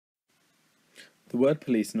The word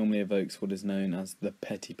police normally evokes what is known as the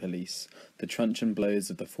petty police, the truncheon blows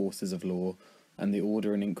of the forces of law, and the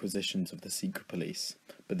order and inquisitions of the secret police,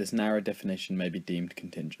 but this narrow definition may be deemed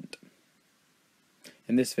contingent.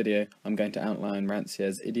 In this video, I'm going to outline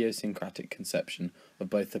Ranciere's idiosyncratic conception of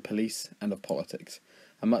both the police and of politics,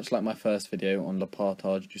 and much like my first video on le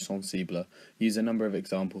partage du sensible, use a number of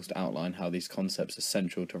examples to outline how these concepts are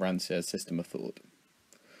central to Ranciere's system of thought.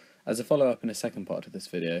 As a follow-up in a second part of this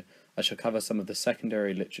video, I shall cover some of the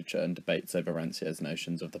secondary literature and debates over Ranciere's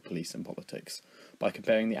notions of the police and politics, by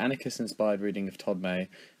comparing the anarchist-inspired reading of Todd May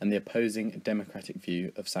and the opposing democratic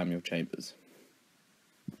view of Samuel Chambers.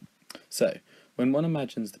 So, when one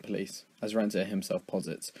imagines the police, as Ranciere himself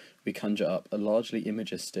posits, we conjure up a largely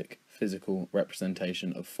imagistic, physical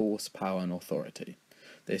representation of force, power and authority.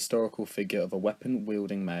 The historical figure of a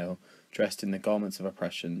weapon-wielding male, dressed in the garments of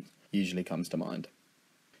oppression, usually comes to mind.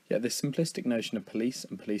 Yet this simplistic notion of police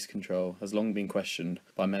and police control has long been questioned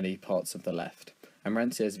by many parts of the left, and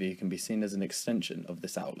Ranciere's view can be seen as an extension of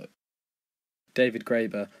this outlook. David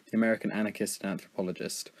Graeber, the American anarchist and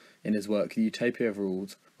anthropologist, in his work The Utopia of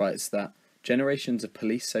Rules, writes that generations of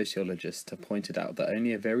police sociologists have pointed out that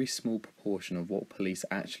only a very small proportion of what police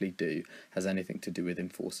actually do has anything to do with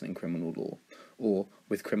enforcing criminal law, or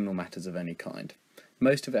with criminal matters of any kind.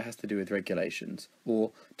 Most of it has to do with regulations, or,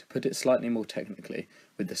 to put it slightly more technically,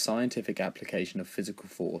 with the scientific application of physical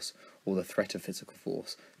force, or the threat of physical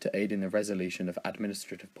force, to aid in the resolution of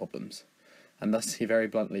administrative problems. And thus he very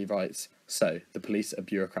bluntly writes, so, the police are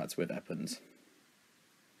bureaucrats with weapons.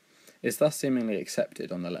 It's thus seemingly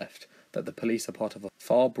accepted on the left that the police are part of a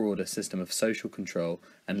far broader system of social control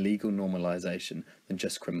and legal normalisation than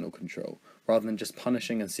just criminal control. Rather than just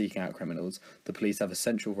punishing and seeking out criminals, the police have a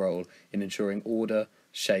central role in ensuring order,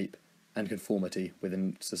 shape and conformity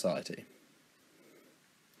within society.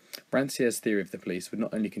 Ranciere's theory of the police would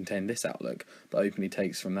not only contain this outlook, but openly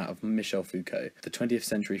takes from that of Michel Foucault, the 20th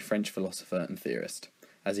century French philosopher and theorist,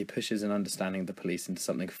 as he pushes an understanding of the police into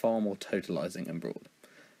something far more totalising and broad.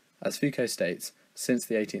 As Foucault states, since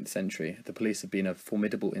the 18th century, the police have been a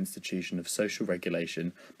formidable institution of social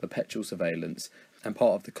regulation, perpetual surveillance, and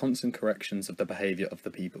part of the constant corrections of the behaviour of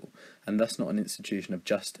the people, and thus not an institution of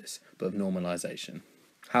justice, but of normalisation.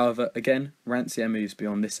 However, again, Ranciere moves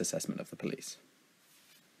beyond this assessment of the police.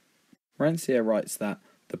 Ranciere writes that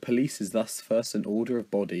the police is thus first an order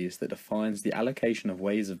of bodies that defines the allocation of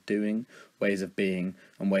ways of doing, ways of being,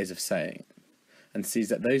 and ways of saying, and sees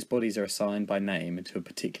that those bodies are assigned by name to a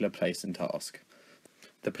particular place and task.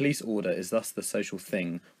 The police order is thus the social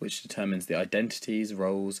thing which determines the identities,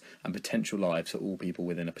 roles, and potential lives for all people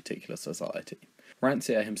within a particular society.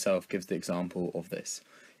 Ranciere himself gives the example of this.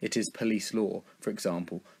 It is police law, for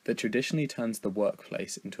example, that traditionally turns the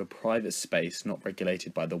workplace into a private space not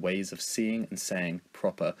regulated by the ways of seeing and saying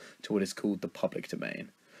proper to what is called the public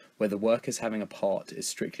domain, where the workers having a part is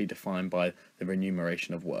strictly defined by the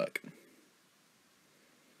remuneration of work.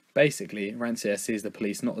 Basically, Ranciere sees the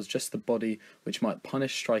police not as just the body which might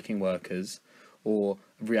punish striking workers or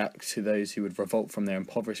react to those who would revolt from their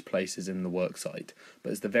impoverished places in the worksite,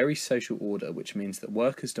 but as the very social order which means that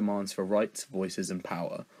workers' demands for rights, voices and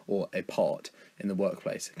power, or a part, in the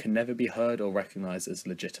workplace can never be heard or recognised as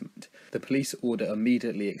legitimate. The police order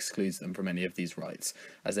immediately excludes them from any of these rights,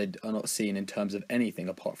 as they are not seen in terms of anything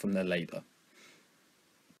apart from their labour.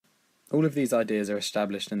 All of these ideas are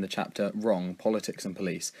established in the chapter Wrong, Politics and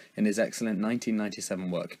Police in his excellent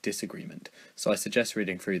 1997 work Disagreement, so I suggest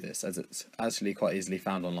reading through this as it's actually quite easily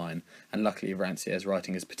found online, and luckily Ranciere's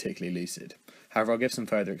writing is particularly lucid. However, I'll give some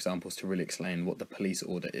further examples to really explain what the police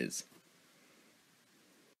order is.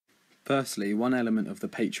 Firstly, one element of the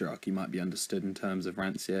patriarchy might be understood in terms of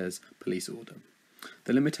Ranciere's police order.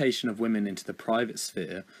 The limitation of women into the private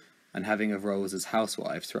sphere and having of roles as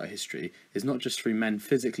housewives throughout history is not just through men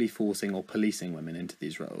physically forcing or policing women into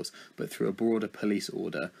these roles, but through a broader police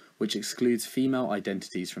order which excludes female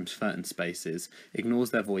identities from certain spaces,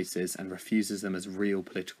 ignores their voices and refuses them as real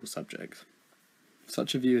political subjects.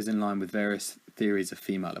 Such a view is in line with various theories of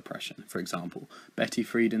female oppression. For example, Betty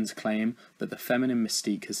Friedan's claim that the feminine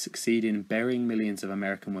mystique has succeeded in burying millions of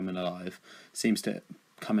American women alive seems to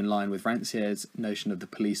come in line with Ranciere's notion of the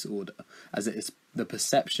police order, as it is the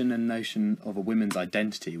perception and notion of a woman's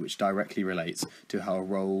identity which directly relates to how a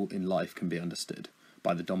role in life can be understood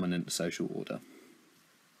by the dominant social order.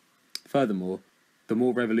 Furthermore, the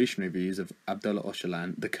more revolutionary views of Abdullah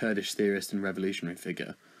Öcalan, the Kurdish theorist and revolutionary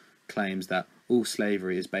figure, claims that all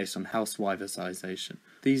slavery is based on housewifisation.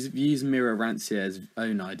 These views mirror Ranciere's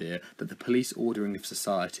own idea that the police ordering of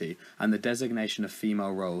society and the designation of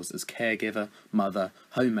female roles as caregiver, mother,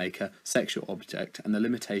 homemaker, sexual object, and the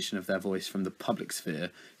limitation of their voice from the public sphere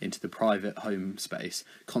into the private home space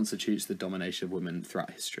constitutes the domination of women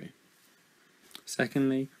throughout history.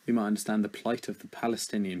 Secondly, we might understand the plight of the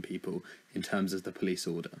Palestinian people in terms of the police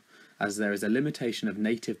order, as there is a limitation of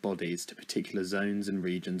native bodies to particular zones and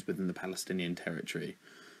regions within the Palestinian territory.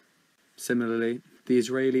 Similarly, the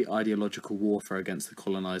Israeli ideological warfare against the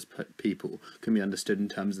colonised people can be understood in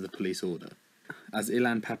terms of the police order. As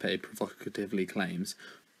Ilan Pappé provocatively claims,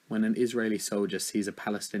 when an Israeli soldier sees a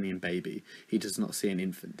Palestinian baby, he does not see an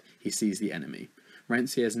infant, he sees the enemy.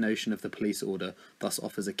 Ranciere's notion of the police order thus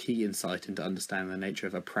offers a key insight into understanding the nature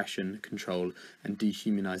of oppression, control, and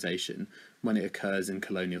dehumanisation when it occurs in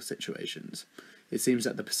colonial situations. It seems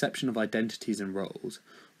that the perception of identities and roles,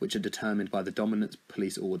 which are determined by the dominant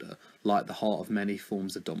police order, lie at the heart of many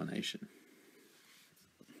forms of domination.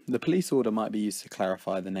 The police order might be used to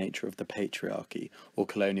clarify the nature of the patriarchy or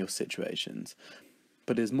colonial situations,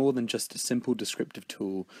 but is more than just a simple descriptive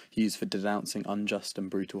tool used for denouncing unjust and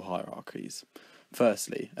brutal hierarchies.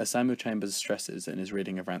 Firstly, as Samuel Chambers stresses in his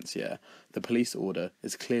reading of Ranciere, the police order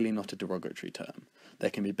is clearly not a derogatory term. There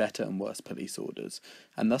can be better and worse police orders,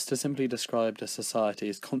 and thus to simply describe a society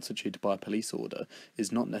as constituted by a police order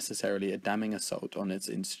is not necessarily a damning assault on its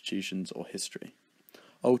institutions or history.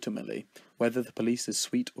 Ultimately, whether the police is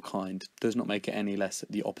sweet or kind does not make it any less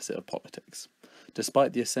the opposite of politics.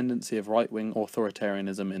 Despite the ascendancy of right-wing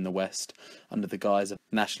authoritarianism in the West, under the guise of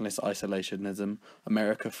nationalist isolationism,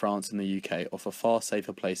 America, France and the UK offer far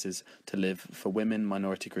safer places to live for women,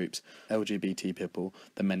 minority groups, LGBT people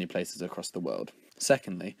than many places across the world.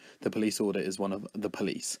 Secondly, the police order is one of the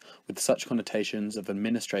police, with such connotations of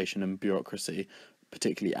administration and bureaucracy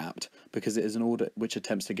particularly apt, because it is an order which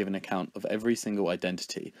attempts to give an account of every single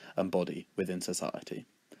identity and body within society.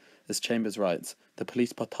 As Chambers writes, the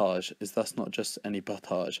police partage is thus not just any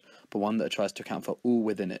partage, but one that tries to account for all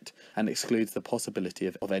within it, and excludes the possibility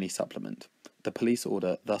of any supplement. The police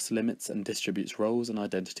order thus limits and distributes roles and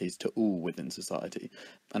identities to all within society,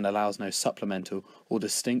 and allows no supplemental or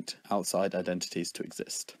distinct outside identities to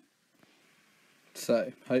exist.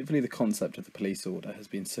 So, hopefully the concept of the police order has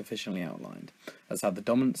been sufficiently outlined, as how the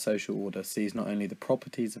dominant social order sees not only the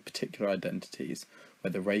properties of particular identities,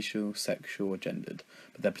 whether racial, sexual or gendered,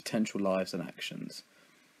 but their potential lives and actions.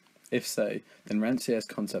 If so, then Ranciere's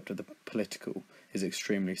concept of the political is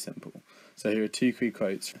extremely simple. So here are two key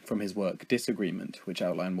quotes from his work Disagreement, which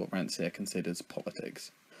outline what Ranciere considers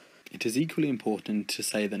politics. It is equally important to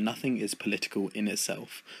say that nothing is political in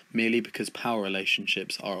itself, merely because power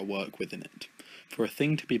relationships are at work within it. For a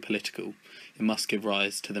thing to be political, it must give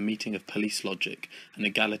rise to the meeting of police logic and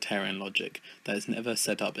egalitarian logic that is never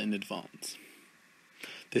set up in advance.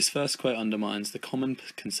 This first quote undermines the common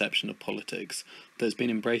conception of politics that has been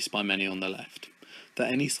embraced by many on the left,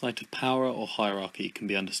 that any site of power or hierarchy can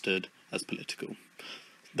be understood as political.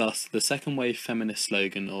 Thus, the second wave feminist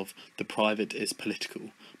slogan of "the private is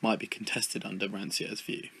political" might be contested under Ranciere's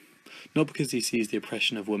view. Not because he sees the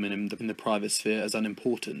oppression of women in the private sphere as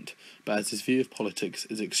unimportant, but as his view of politics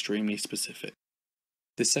is extremely specific.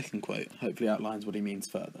 This second quote hopefully outlines what he means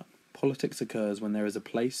further. Politics occurs when there is a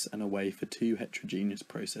place and a way for two heterogeneous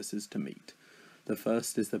processes to meet. The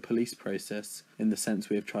first is the police process, in the sense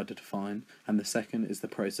we have tried to define, and the second is the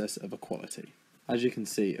process of equality. As you can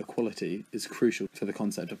see, equality is crucial to the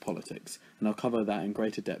concept of politics, and I'll cover that in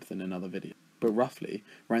greater depth in another video. But roughly,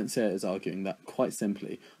 Ranciere is arguing that, quite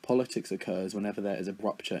simply, politics occurs whenever there is a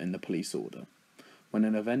rupture in the police order. When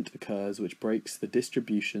an event occurs which breaks the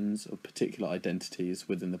distributions of particular identities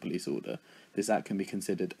within the police order, this act can be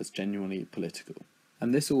considered as genuinely political.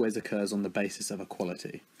 And this always occurs on the basis of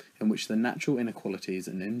equality, in which the natural inequalities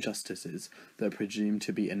and injustices that are presumed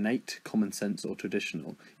to be innate, common sense or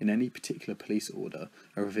traditional in any particular police order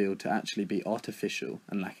are revealed to actually be artificial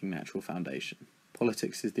and lacking natural foundation.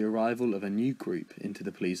 Politics is the arrival of a new group into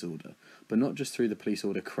the police order, but not just through the police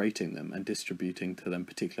order creating them and distributing to them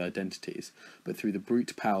particular identities, but through the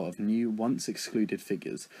brute power of new, once excluded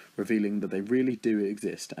figures, revealing that they really do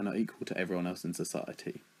exist and are equal to everyone else in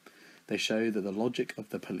society. They show that the logic of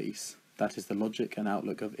the police, that is the logic and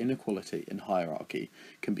outlook of inequality and hierarchy,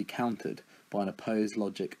 can be countered by an opposed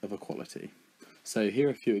logic of equality. So here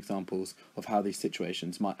are a few examples of how these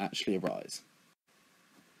situations might actually arise.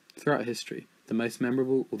 Throughout history, the most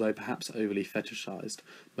memorable, although perhaps overly fetishized,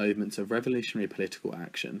 moments of revolutionary political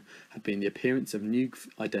action have been the appearance of new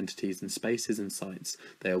identities in spaces and sites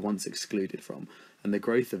they are once excluded from, and the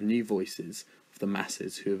growth of new voices of the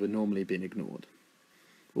masses who have normally been ignored.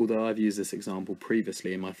 although I've used this example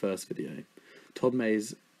previously in my first video. Todd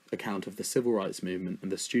May's account of the civil rights movement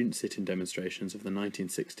and the student sit-in demonstrations of the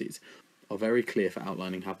 1960s are very clear for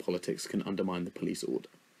outlining how politics can undermine the police order.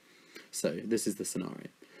 So, this is the scenario.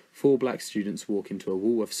 4 black students walk into a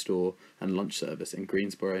Woolworth store and lunch service in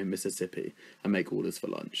Greensboro, Mississippi, and make orders for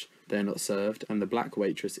lunch. They are not served, and the black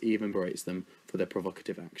waitress even berates them for their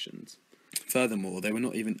provocative actions. Furthermore, they were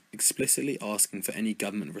not even explicitly asking for any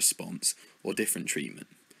government response or different treatment.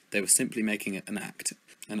 They were simply making it an act,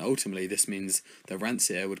 and ultimately this means that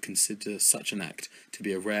Ranciere would consider such an act to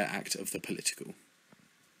be a rare act of the political.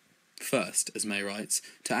 First, as May writes,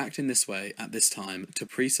 to act in this way at this time, to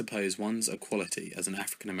presuppose one's equality as an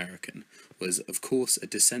African American, was, of course, a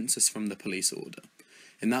dissensus from the police order.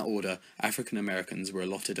 In that order, African Americans were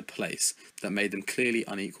allotted a place that made them clearly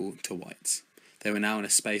unequal to whites. They were now in a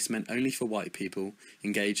space meant only for white people,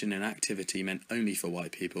 engaged in an activity meant only for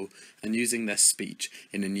white people, and using their speech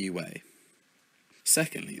in a new way.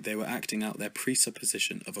 Secondly, they were acting out their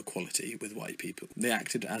presupposition of equality with white people. They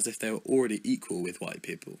acted as if they were already equal with white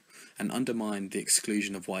people, and undermined the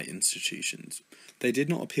exclusion of white institutions. They did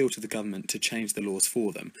not appeal to the government to change the laws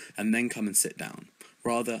for them, and then come and sit down.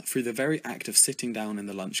 Rather, through the very act of sitting down in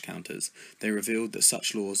the lunch counters, they revealed that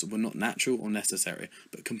such laws were not natural or necessary,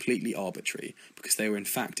 but completely arbitrary, because they were in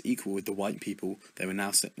fact equal with the white people they were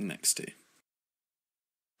now sitting next to.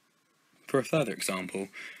 For a further example,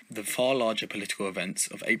 the far larger political events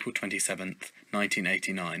of April 27th,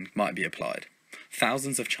 1989 might be applied.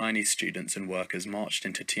 Thousands of Chinese students and workers marched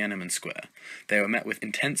into Tiananmen Square. They were met with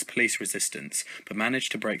intense police resistance, but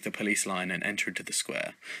managed to break the police line and enter into the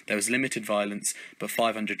square. There was limited violence, but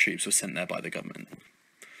 500 troops were sent there by the government.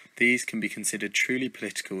 These can be considered truly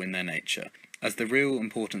political in their nature, as the real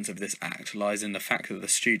importance of this act lies in the fact that the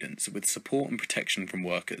students, with support and protection from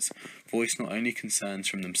workers, voiced not only concerns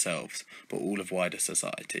from themselves, but all of wider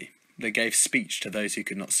society. They gave speech to those who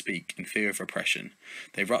could not speak in fear of repression.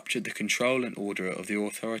 They ruptured the control and order of the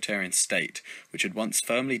authoritarian state, which had once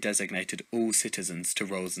firmly designated all citizens to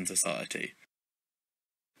roles in society.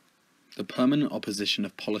 The permanent opposition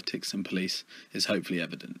of politics and police is hopefully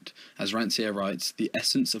evident. As Ranciere writes, the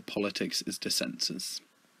essence of politics is dissensus.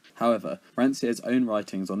 However, Ranciere's own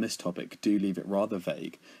writings on this topic do leave it rather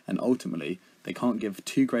vague, and ultimately they can't give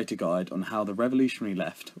too great a guide on how the revolutionary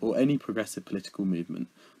left, or any progressive political movement,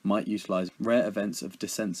 might utilise rare events of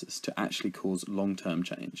dissensus to actually cause long-term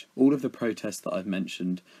change. All of the protests that I've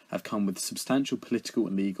mentioned have come with substantial political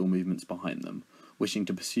and legal movements behind them, wishing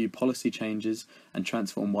to pursue policy changes and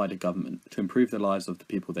transform wider government to improve the lives of the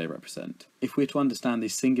people they represent. If we are to understand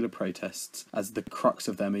these singular protests as the crux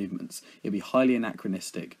of their movements, it would be highly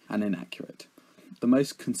anachronistic and inaccurate. The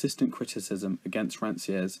most consistent criticism against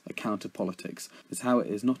Ranciere's account of politics is how it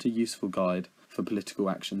is not a useful guide for political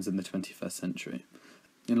actions in the 21st century.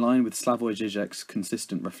 In line with Slavoj Žižek's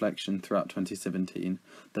consistent reflection throughout 2017,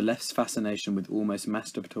 the left's fascination with almost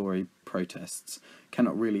masturbatory protests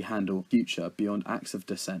cannot really handle future beyond acts of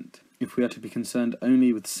dissent. If we are to be concerned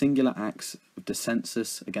only with singular acts of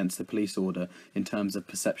dissensus against the police order in terms of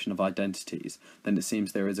perception of identities, then it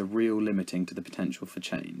seems there is a real limiting to the potential for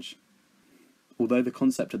change. Although the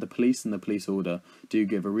concept of the police and the police order do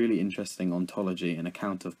give a really interesting ontology and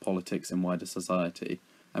account of politics in wider society,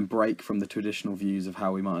 and break from the traditional views of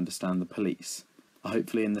how we might understand the police.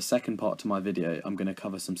 Hopefully in the second part to my video I'm going to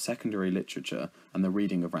cover some secondary literature and the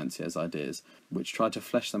reading of Ranciere's ideas, which try to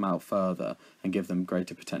flesh them out further and give them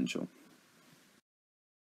greater potential.